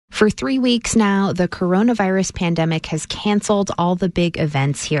For 3 weeks now, the coronavirus pandemic has canceled all the big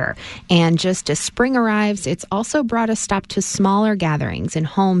events here. And just as spring arrives, it's also brought a stop to smaller gatherings in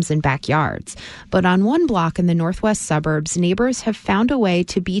homes and backyards. But on one block in the northwest suburbs, neighbors have found a way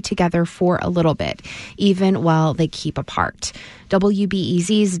to be together for a little bit, even while they keep apart.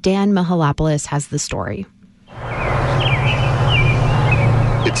 WBEZ's Dan Mihalopoulos has the story.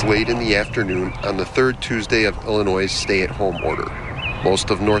 It's late in the afternoon on the third Tuesday of Illinois' stay-at-home order.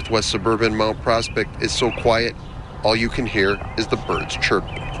 Most of northwest suburban Mount Prospect is so quiet, all you can hear is the birds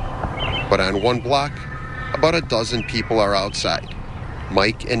chirping. But on one block, about a dozen people are outside.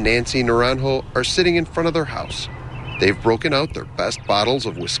 Mike and Nancy Naranjo are sitting in front of their house. They've broken out their best bottles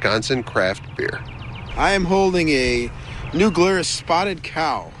of Wisconsin craft beer. I am holding a New Glarus Spotted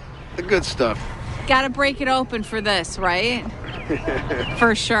Cow. The good stuff. Gotta break it open for this, right?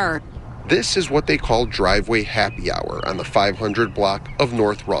 For sure. This is what they call driveway happy hour on the 500 block of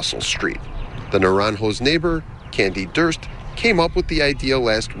North Russell Street. The Naranjo's neighbor, Candy Durst, came up with the idea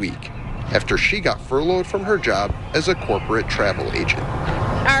last week after she got furloughed from her job as a corporate travel agent.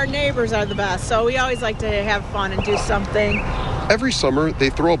 Our neighbors are the best, so we always like to have fun and do something. Every summer,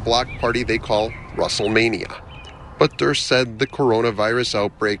 they throw a block party they call Russellmania. But Durst said the coronavirus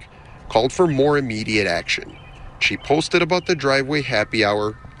outbreak called for more immediate action. She posted about the driveway happy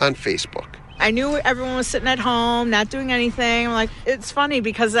hour on Facebook. I knew everyone was sitting at home, not doing anything. I'm like, it's funny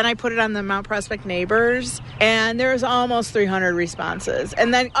because then I put it on the Mount Prospect neighbors, and there's almost 300 responses.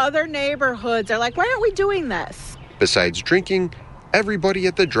 And then other neighborhoods are like, why aren't we doing this? Besides drinking, everybody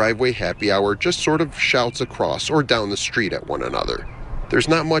at the driveway happy hour just sort of shouts across or down the street at one another. There's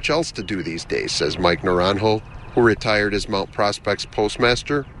not much else to do these days, says Mike Naranjo, who retired as Mount Prospect's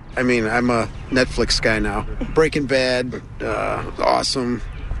postmaster. I mean, I'm a Netflix guy now. Breaking Bad, awesome.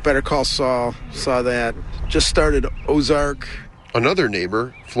 Better Call Saul, saw that. Just started Ozark. Another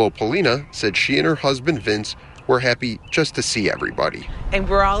neighbor, Flo Polina, said she and her husband Vince were happy just to see everybody. And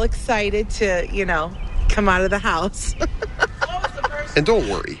we're all excited to, come out of the house. And don't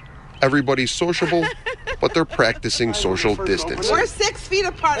worry, everybody's sociable, but they're practicing social distancing. We're 6 feet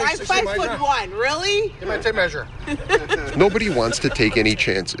apart. I'm 5'1". Really? You might take measure. Nobody wants to take any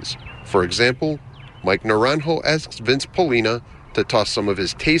chances. For example, Mike Naranjo asks Vince Polina to toss some of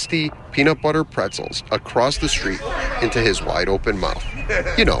his tasty peanut butter pretzels across the street into his wide-open mouth.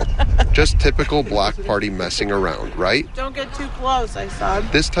 Just typical block party messing around, right? Don't get too close, I said.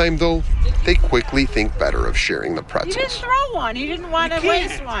 This time, though, they quickly think better of sharing the pretzels. You didn't throw one. You didn't want to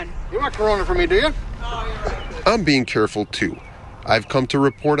waste one. You want Corona for me, do you? I'm being careful, too. I've come to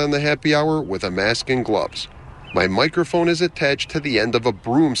report on the happy hour with a mask and gloves. My microphone is attached to the end of a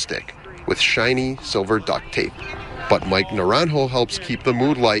broomstick with shiny silver duct tape. But Mike Naranjo helps keep the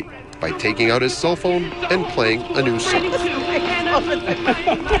mood light by taking out his cell phone and playing a new song.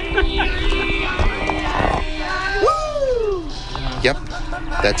 Yep,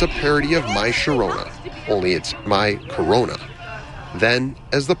 that's a parody of My Sharona, only it's My Corona. Then,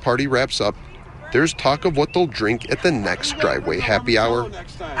 as the party wraps up, there's talk of what they'll drink at the next driveway happy hour.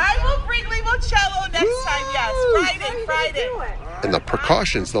 I will bring limoncello next time, yes. Friday. And the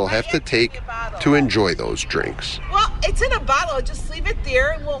precautions they'll have to take to enjoy those drinks. Well, it's in a bottle. Just leave it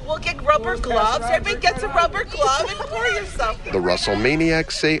there, and we'll get rubber gloves. Everybody gets a rubber glove and pour yourself. The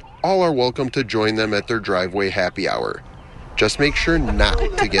Russellmaniacs say all are welcome to join them at their driveway happy hour. Just make sure not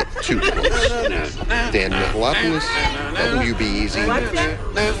to get too close. Dan Mihalopoulos, WBEZ.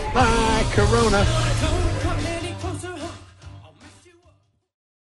 My Corona.